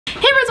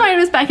my name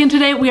is Becca, and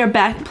today we are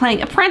back playing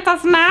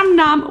Princess Nom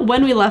Nom.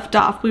 When we left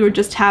off, we were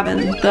just having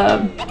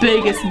the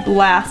biggest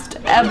blast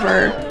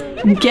ever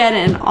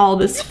getting all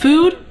this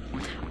food,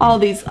 all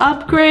these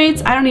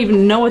upgrades. I don't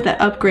even know what that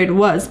upgrade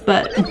was,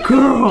 but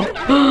girl,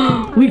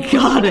 we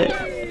got it.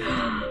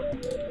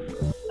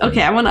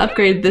 Okay, I want to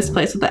upgrade this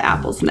place with the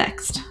apples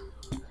next.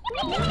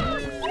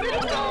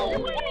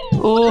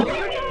 Oh,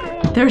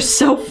 they're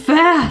so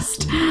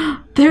fast.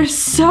 They're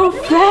so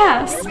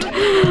fast.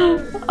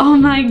 Oh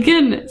my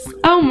goodness.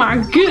 Oh my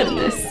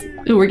goodness.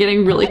 Ooh, we're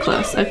getting really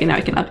close. Okay, now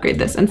I can upgrade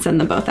this and send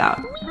them both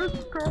out.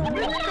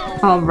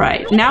 All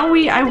right, now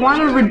I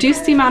want to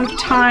reduce the amount of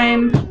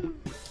time.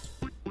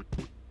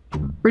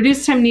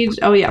 Reduce time needed,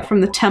 oh yeah,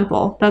 from the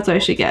temple. That's what I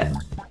should get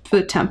for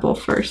the temple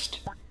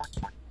first.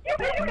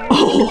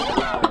 Oh,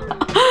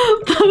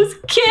 those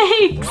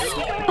cakes.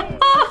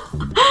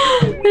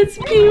 It's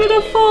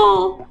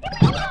beautiful.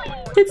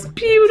 It's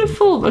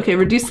beautiful. Okay,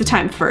 reduce the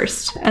time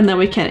first, and then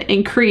we can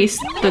increase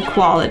the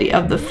quality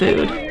of the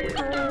food.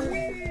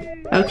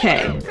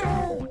 Okay.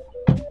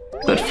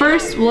 But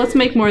first, well, let's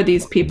make more of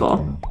these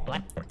people.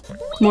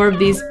 More of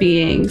these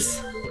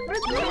beings.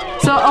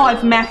 So, oh, I've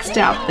maxed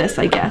out this,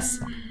 I guess.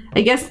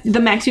 I guess the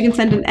max you can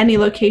send in any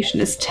location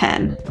is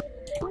 10.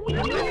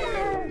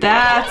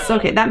 That's,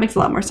 okay, that makes a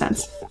lot more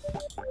sense.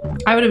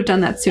 I would have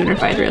done that sooner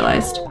if I'd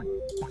realized.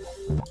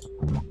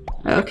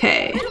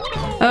 Okay.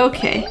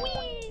 Okay.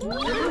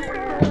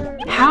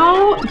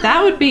 How,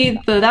 that would be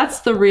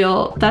that's the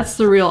real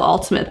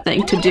ultimate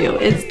thing to do,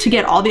 is to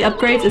get all the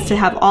upgrades, is to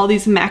have all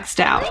these maxed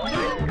out.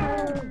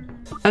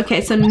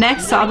 Okay, so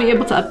next I'll be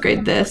able to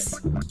upgrade this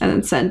and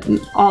then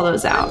send all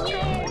those out.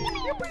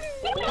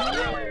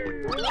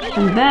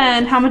 And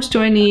then, how much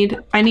do I need?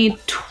 I need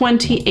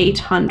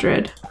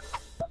 2,800.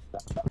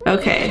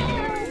 Okay.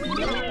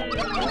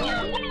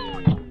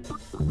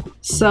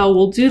 So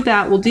we'll do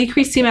that, we'll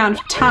decrease the amount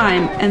of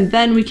time, and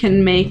then we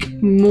can make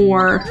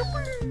more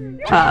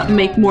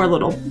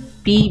little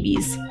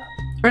BBs.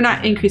 Or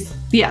not increase,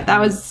 yeah, that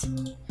was,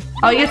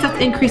 oh, I guess that's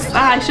increase,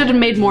 I should have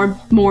made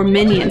more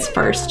minions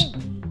first.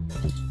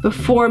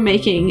 Before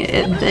making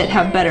it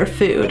have better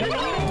food.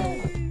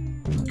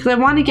 Because I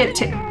want to get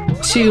to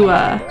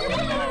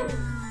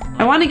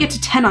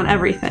 10 on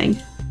everything.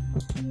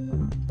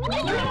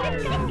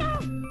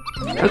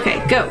 Okay,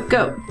 go,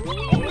 go.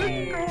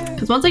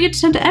 Because once I get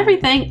to 10 to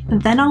everything,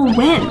 then I'll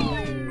win.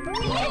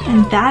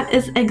 And that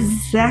is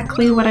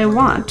exactly what I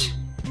want.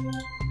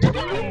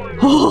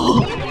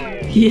 Oh,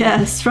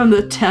 yes, from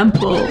the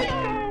temple.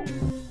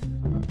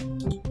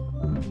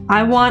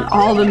 I want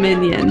all the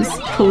minions.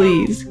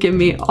 Please, give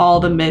me all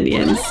the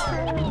minions.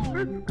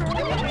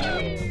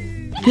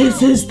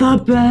 This is the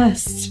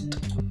best.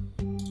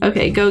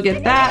 Okay, go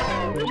get that.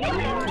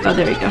 Oh,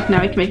 there we go.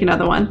 Now we can make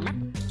another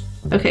one.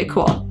 Okay,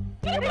 cool.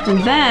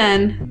 And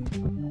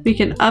then we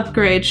can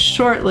upgrade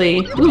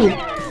shortly. Ooh,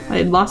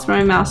 I lost where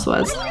my mouse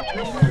was.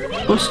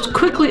 We'll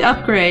quickly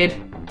upgrade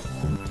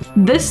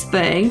this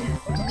thing.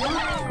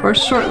 Or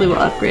shortly we'll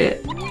upgrade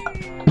it.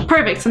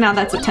 Perfect, so now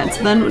that's a 10.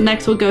 So then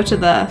next we'll go to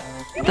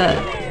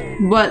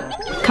what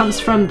comes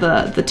from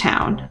the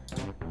town.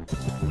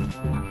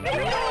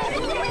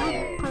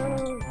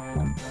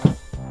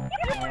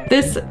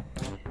 This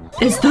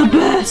is the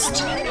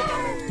best.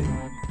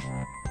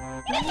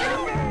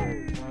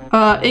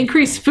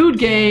 Increase food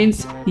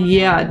gains.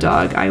 Yeah,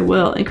 dog, I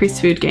will increase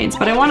food gains.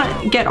 But I want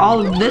to get all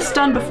of this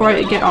done before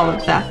I get all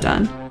of that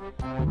done.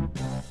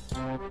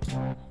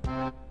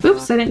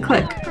 Oops, I didn't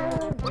click.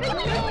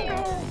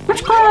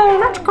 Let's go,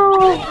 let's go,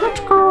 let's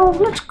go,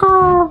 let's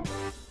go.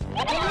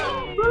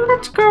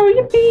 Let's go,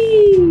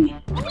 yippee!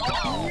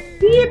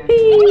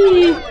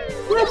 Yippee!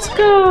 Let's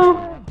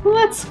go!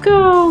 Let's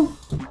go!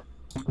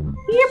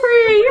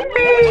 Yippee!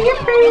 Yippee!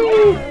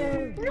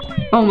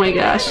 Yippee! Oh my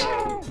gosh.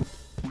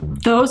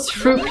 Those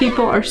fruit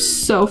people are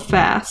so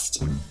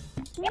fast.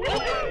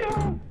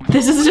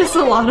 This is just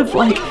a lot of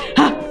like,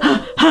 ha,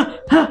 ha, ha,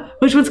 ha.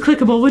 Which one's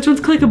clickable? Which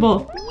one's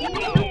clickable?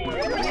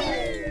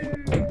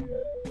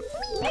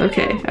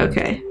 Okay,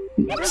 okay.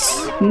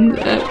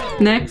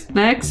 Next,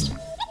 next.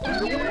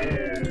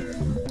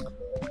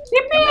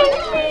 Yippee!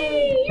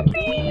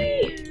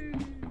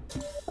 Yippee!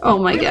 Oh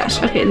my gosh.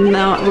 Okay,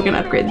 now we're gonna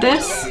upgrade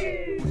this.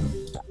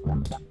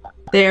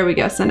 There we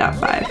go. Send out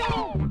 5.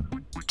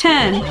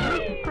 10.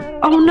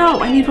 Oh no,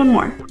 I need one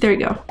more. There we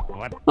go.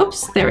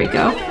 Whoops, there we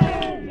go.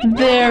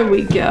 There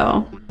we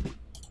go.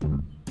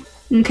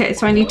 Okay,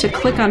 so I need to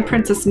click on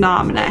Princess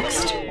Nom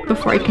next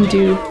before I can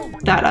do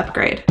that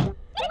upgrade.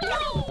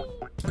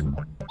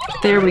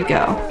 There we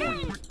go.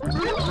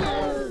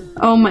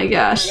 Oh my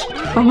gosh.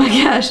 Oh my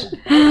gosh.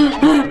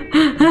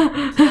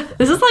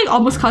 This is like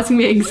almost causing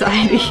me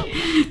anxiety.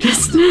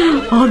 Just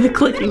all the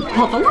clicking.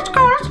 Hold on. Let's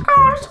go, let's go,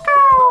 let's go.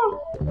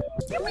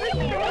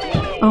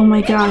 Oh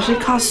my gosh, it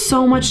costs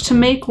so much to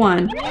make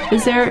one.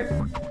 Is there...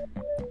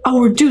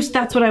 Oh, reduce,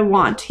 that's what I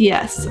want.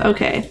 Yes,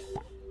 okay.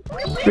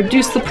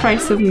 Reduce the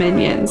price of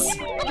minions.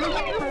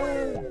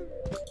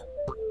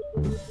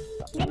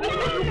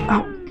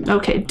 Oh,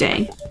 okay,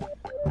 dang.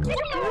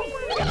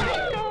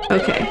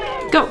 Okay,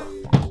 go.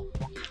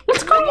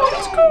 Let's go!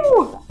 let's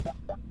go!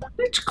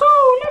 Let's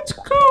go, let's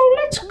go,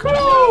 let's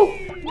go!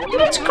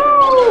 Let's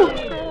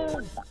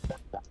go!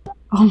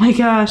 Oh my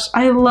gosh,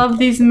 I love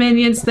these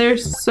minions. They're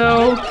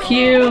so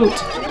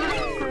cute.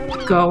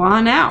 Go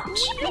on out.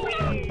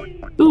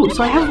 Ooh,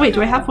 so I have, wait,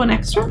 do I have one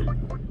extra?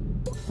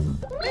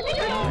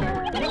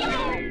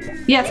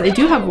 Yes, I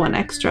do have one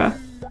extra.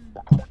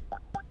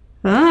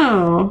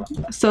 Oh,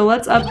 so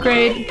let's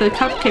upgrade the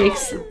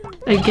cupcakes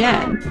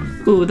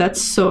again. Ooh,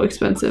 that's so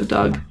expensive,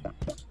 dog.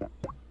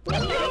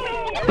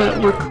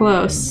 But we're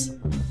close.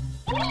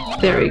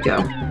 There we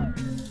go.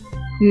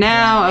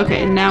 Now,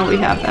 okay, now we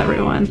have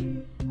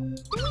everyone.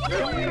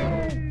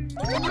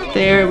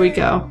 There we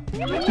go.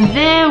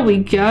 There we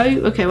go.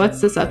 Okay,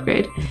 what's this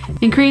upgrade?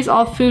 Increase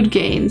all food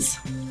gains.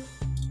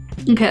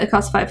 Okay, it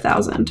costs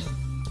 5,000.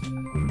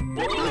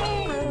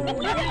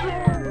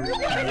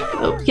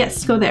 Oh,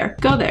 yes, go there.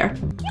 Go there.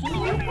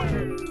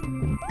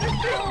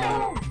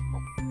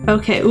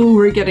 Okay, ooh,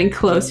 we're getting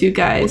close, you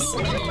guys.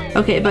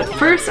 Okay, but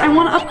first I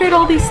want to upgrade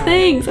all these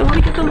things. I want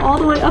to get them all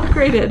the way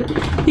upgraded.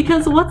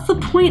 Because what's the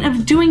point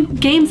of doing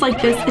games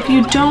like this if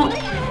you don't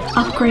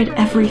upgrade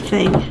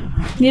everything?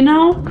 You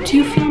know? Do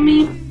you feel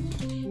me?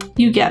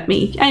 You get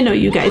me. I know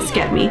you guys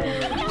get me.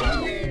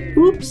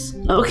 Oops.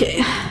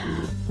 Okay.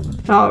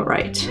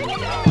 Alright.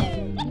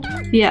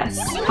 Yes.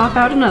 Pop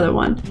out another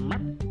one.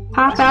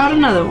 Pop out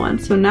another one.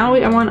 So now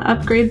I want to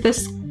upgrade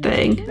this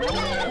thing.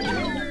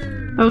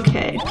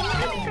 Okay.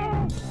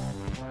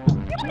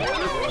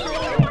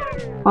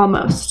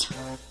 Almost.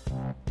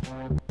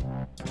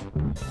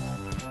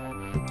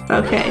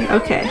 Okay,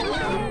 okay.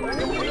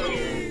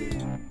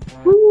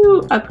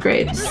 Woo!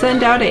 Upgrade.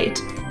 Send out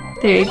 8.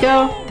 There you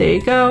go, there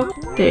you go,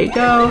 there you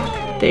go,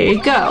 there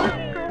you go.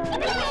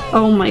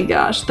 Oh my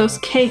gosh, those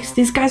cakes,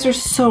 these guys are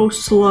so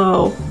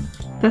slow.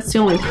 That's the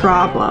only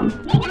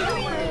problem.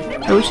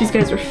 I wish these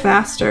guys were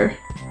faster.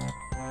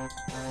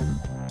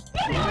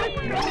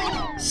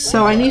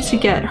 So I need to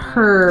get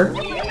her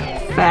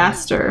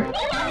faster.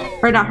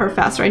 Or not her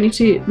faster,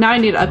 now I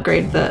need to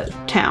upgrade the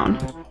town.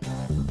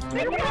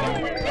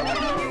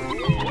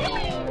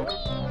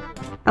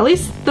 At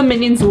least the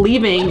minions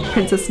leaving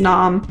Princess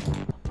Nom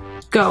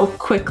go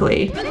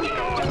quickly.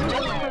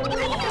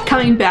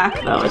 Coming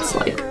back though, it's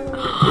like,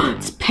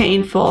 it's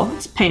painful.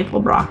 It's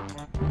painful, brah.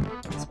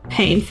 It's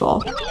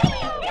painful.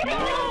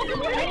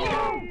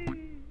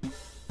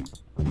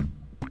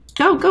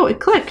 Go, go, it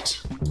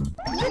clicked.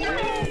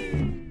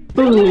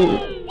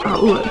 Ooh.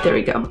 Oh, ooh, there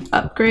we go.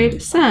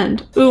 Upgrade,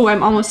 send. Ooh,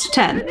 I'm almost to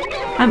 10.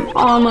 I'm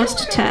almost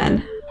to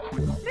 10.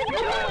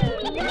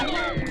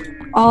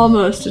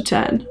 Almost to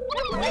 10.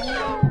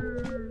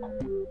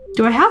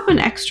 Do I have an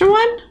extra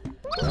one?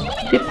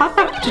 Did it pop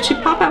out? Did she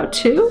pop out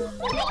too?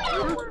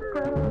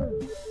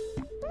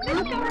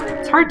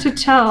 It's hard to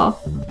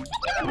tell.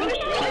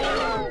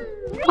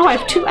 Oh, I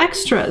have 2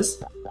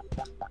 extras.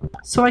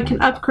 So I can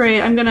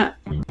upgrade. I'm gonna...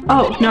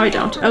 Oh, no I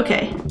don't.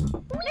 Okay.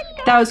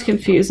 That was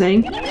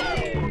confusing.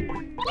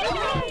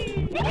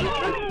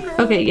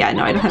 Okay, yeah,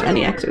 no, I don't have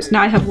any extras.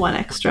 Now I have 1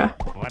 extra.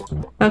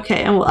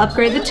 Okay, and we'll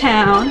upgrade the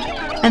town,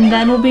 and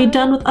then we'll be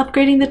done with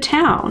upgrading the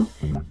town,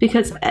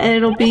 because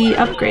it'll be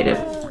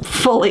upgraded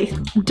fully.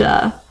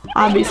 Duh.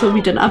 Obviously, we'll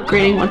be done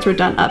upgrading once we're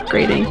done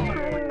upgrading.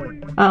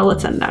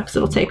 Let's end now, because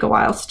it'll take a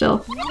while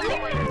still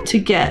to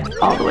get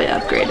all the way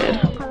upgraded.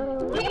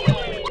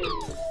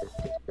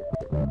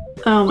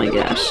 Oh my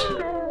gosh.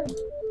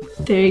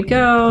 There you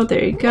go,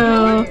 there you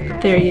go,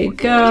 there you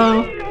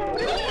go.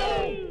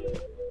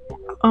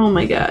 Oh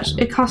my gosh,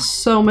 it costs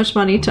so much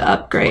money to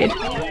upgrade.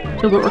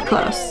 But we're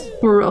close.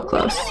 We're real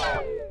close.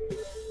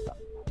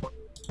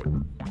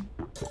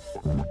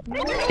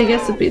 I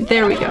guess it'd be,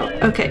 there we go.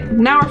 Okay,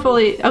 now we're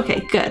fully,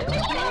 okay, good.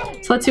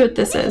 So let's see what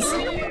this is.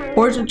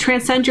 Or to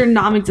transcend your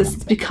nom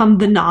existence, become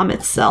the nom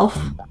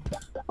itself.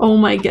 Oh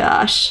my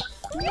gosh.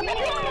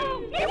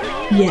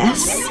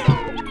 Yes.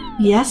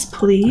 Yes,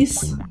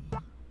 please.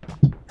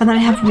 And then I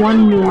have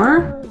 1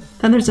 more.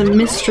 Then there's a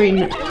mystery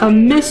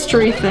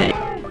thing.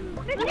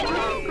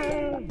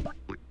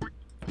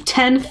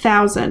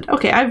 10,000.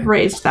 Okay, I've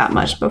raised that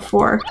much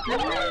before.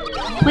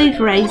 We've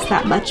raised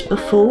that much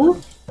before.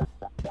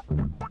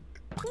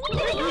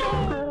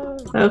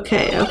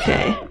 Okay,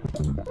 okay.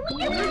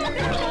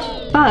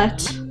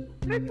 But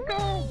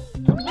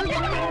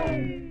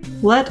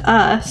let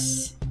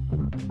us...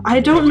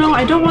 I don't know,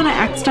 I don't want to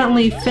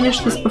accidentally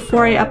finish this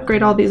before I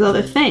upgrade all these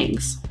other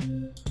things.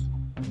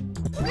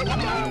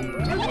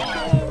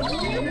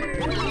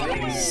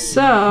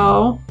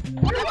 So...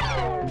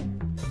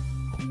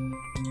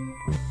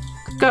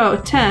 Go,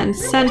 10,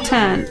 send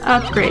 10,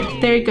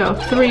 upgrade. There you go,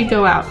 3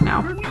 go out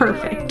now.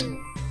 Perfect.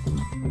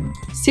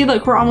 See,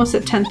 look, we're almost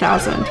at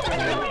 10,000.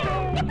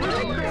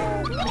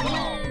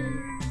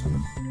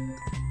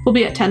 We'll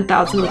be at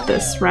 10,000 with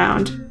this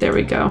round. There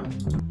we go.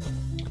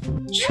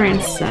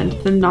 Transcend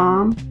the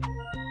nom.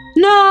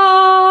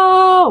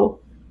 No!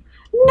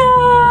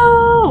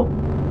 No!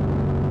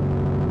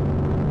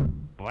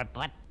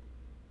 What?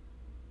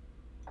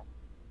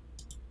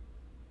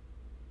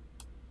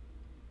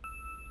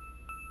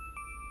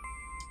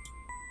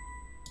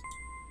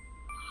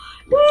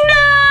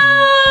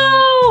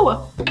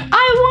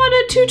 I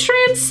wanted to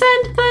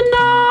transcend the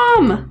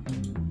nom!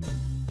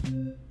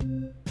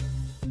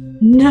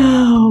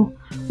 No!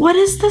 What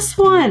is this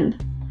one?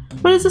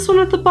 What is this one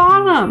at the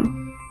bottom?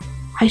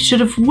 I should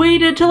have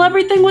waited till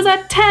everything was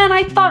at 10.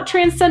 I thought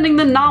transcending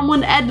the nom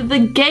would end the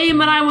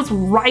game, and I was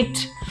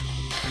right.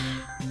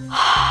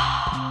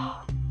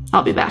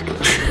 I'll be back.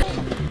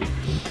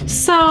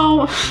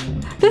 So,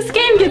 this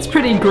game gets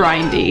pretty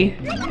grindy.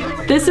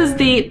 This is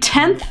the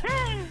 10th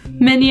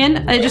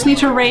minion. I just need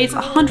to raise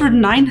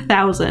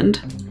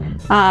 109,000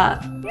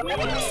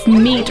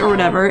 meat or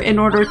whatever in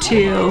order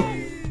to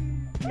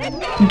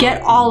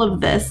get all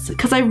of this,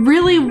 because I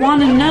really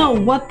want to know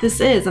what this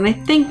is, and I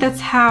think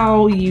that's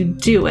how you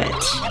do it.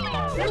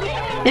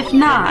 If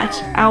not,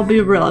 I'll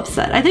be real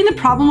upset. I think the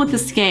problem with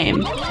this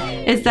game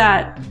is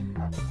that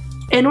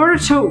in order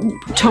to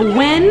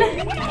win,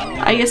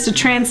 I guess to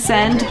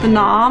transcend the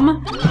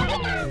nom,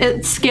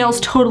 it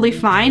scales totally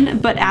fine,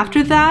 but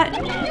after that,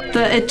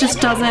 it just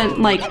doesn't,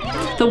 like,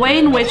 the way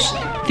in which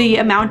the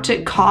amount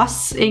it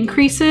costs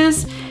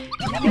increases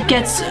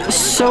gets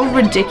so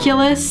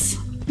ridiculous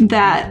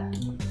that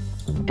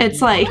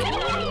it's like,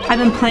 I've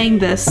been playing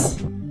this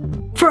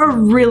for a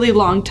really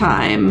long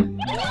time,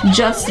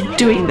 just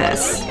doing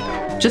this,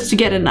 just to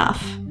get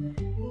enough.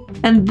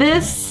 And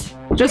this,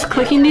 just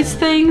clicking these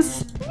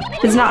things,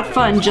 is not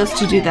fun just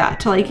to do that.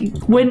 To like,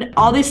 when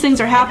all these things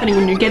are happening,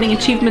 when you're getting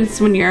achievements,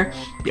 when you're,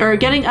 or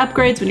getting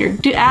upgrades, when you're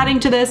adding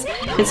to this,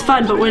 it's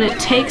fun, but when it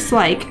takes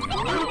like,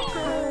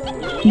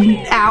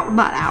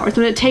 not hours,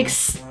 when it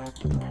takes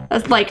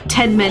like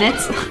 10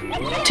 minutes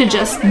to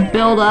just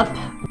build up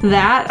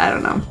that, I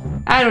don't know.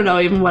 I don't know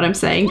even what I'm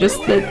saying,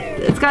 just that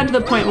it's gotten to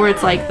the point where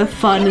it's like the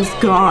fun is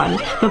gone,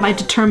 but my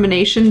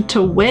determination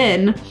to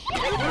win,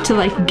 to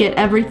like get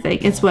everything,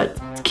 is what's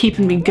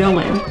keeping me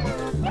going.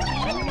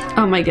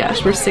 Oh my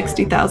gosh, we're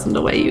 60,000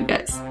 away, you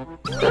guys.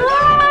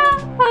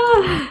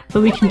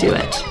 But we can do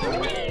it.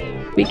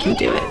 We can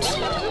do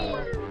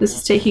it. This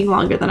is taking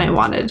longer than I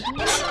wanted.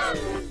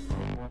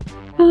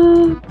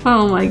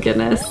 Oh my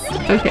goodness.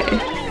 Okay.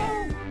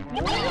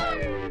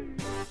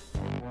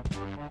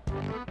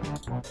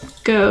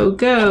 Go,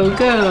 go,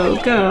 go,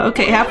 go.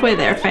 Okay, halfway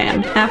there,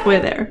 fan. Halfway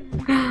there.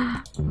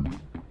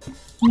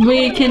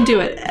 We can do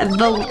it.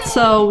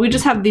 So we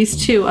just have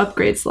these 2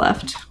 upgrades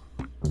left.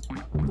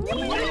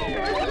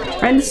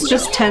 Right, this is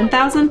just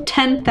 10,000?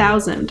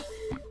 10,000.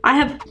 I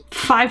have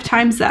 5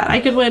 times that. I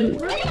could win.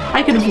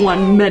 I could have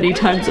won many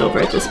times over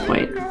at this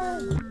point.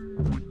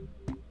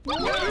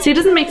 See, it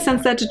doesn't make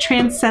sense that to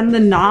transcend the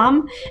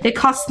nom, it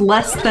costs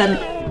less than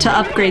to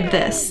upgrade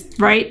this,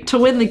 right? To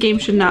win the game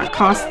should not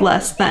cost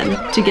less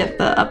than to get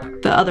the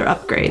other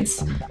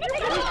upgrades.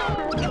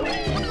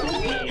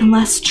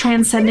 Unless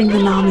transcending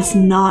the nom is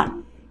not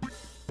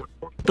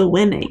the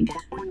winning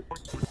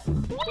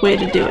way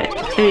to do it.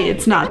 I mean,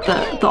 it's not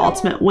the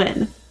ultimate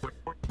win.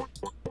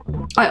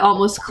 I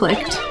almost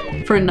clicked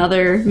for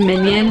another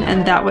minion,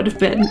 and that would have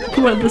been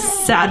one of the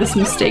saddest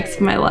mistakes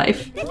of my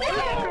life.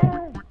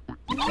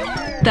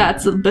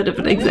 That's a bit of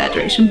an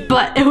exaggeration,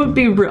 but it would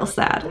be real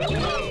sad.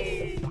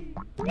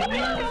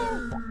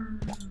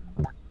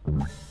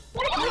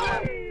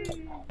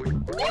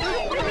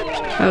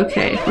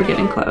 Okay, we're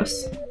getting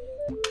close.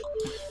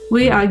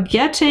 We are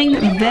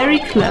getting very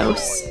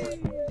close.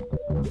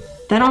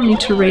 Then I'll need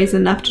to raise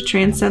enough to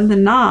transcend the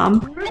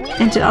nom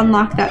and to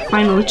unlock that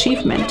final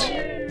achievement.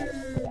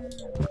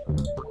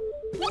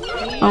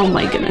 Oh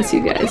my goodness,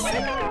 you guys.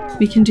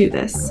 We can do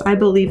this. I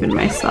believe in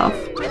myself.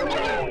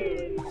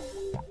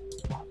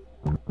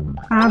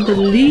 I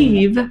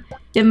believe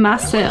in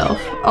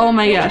myself. Oh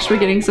my gosh, we're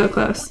getting so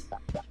close.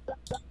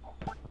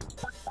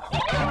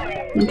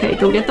 Okay,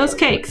 go get those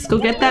cakes. Go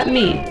get that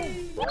meat.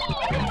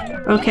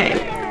 Okay,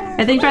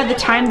 I think by the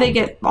time they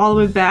get all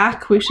the way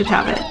back, we should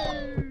have it.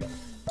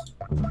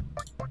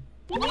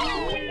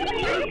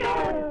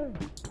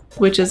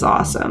 Which is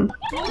awesome.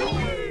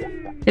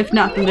 If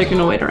not, then they're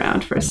gonna wait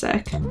around for a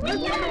sec.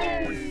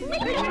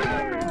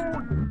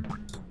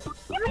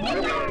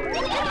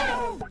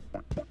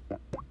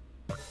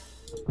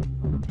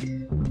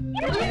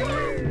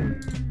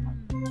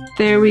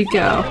 There we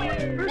go.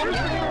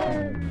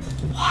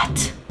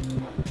 What?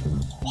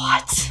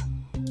 What?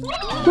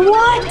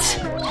 What?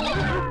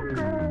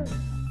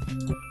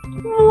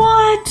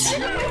 What?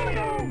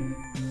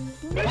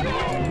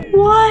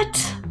 What?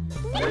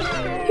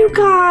 You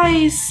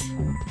guys.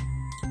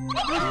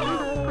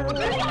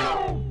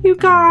 You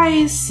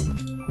guys.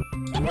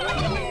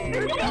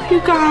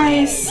 You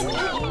guys.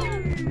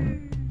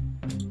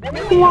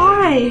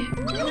 Why?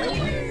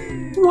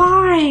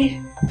 Why?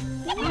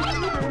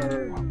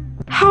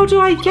 How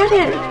do I get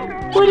it?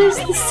 What is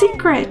the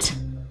secret?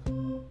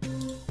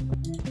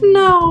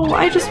 No,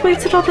 I just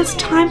wasted all this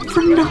time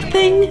for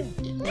nothing?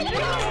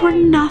 For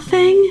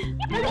nothing?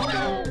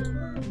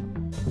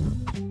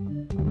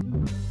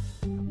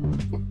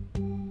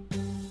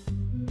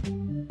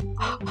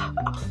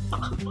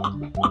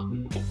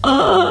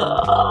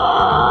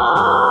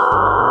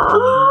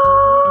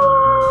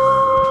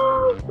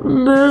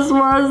 This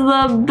was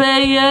the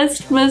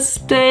biggest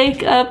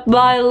mistake of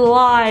my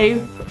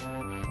life.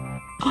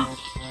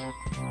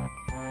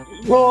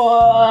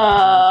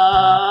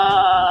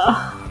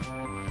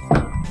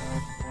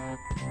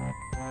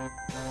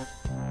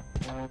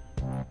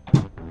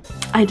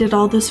 I did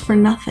all this for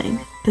nothing.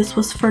 This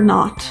was for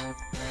naught.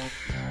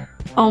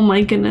 Oh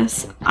my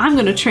goodness. I'm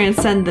gonna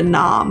transcend the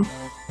nom.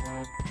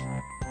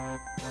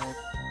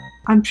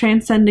 I'm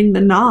transcending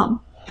the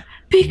nom.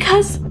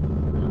 Because,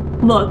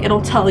 look,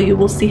 it'll tell you,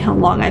 we'll see how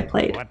long I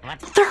played.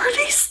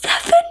 37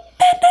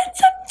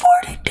 minutes and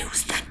 42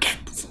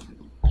 seconds.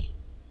 I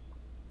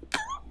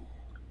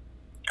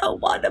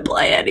don't want to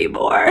play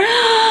anymore.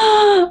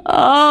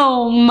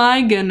 Oh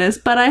my goodness,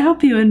 but I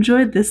hope you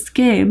enjoyed this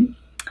game.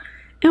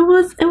 It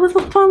was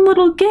a fun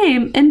little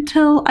game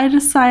until I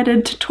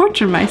decided to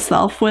torture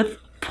myself with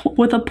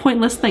a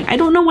pointless thing. I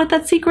don't know what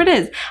that secret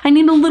is. I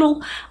need a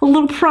little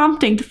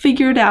prompting to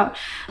figure it out.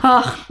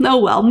 Oh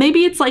well,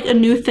 maybe it's like a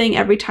new thing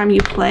every time you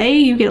play.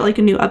 You get like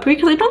a new upgrade,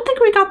 because I don't think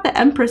we got the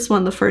Empress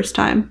one the first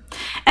time.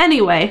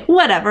 Anyway,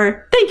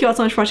 whatever. Thank you all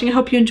so much for watching. I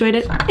hope you enjoyed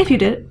it. If you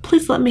did,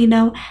 please let me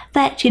know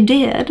that you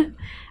did.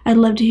 I'd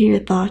love to hear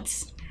your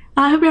thoughts.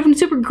 I hope you're having a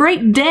super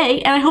great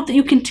day, and I hope that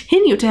you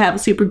continue to have a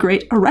super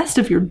great rest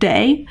of your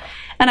day.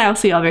 And I will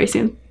see you all very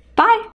soon. Bye!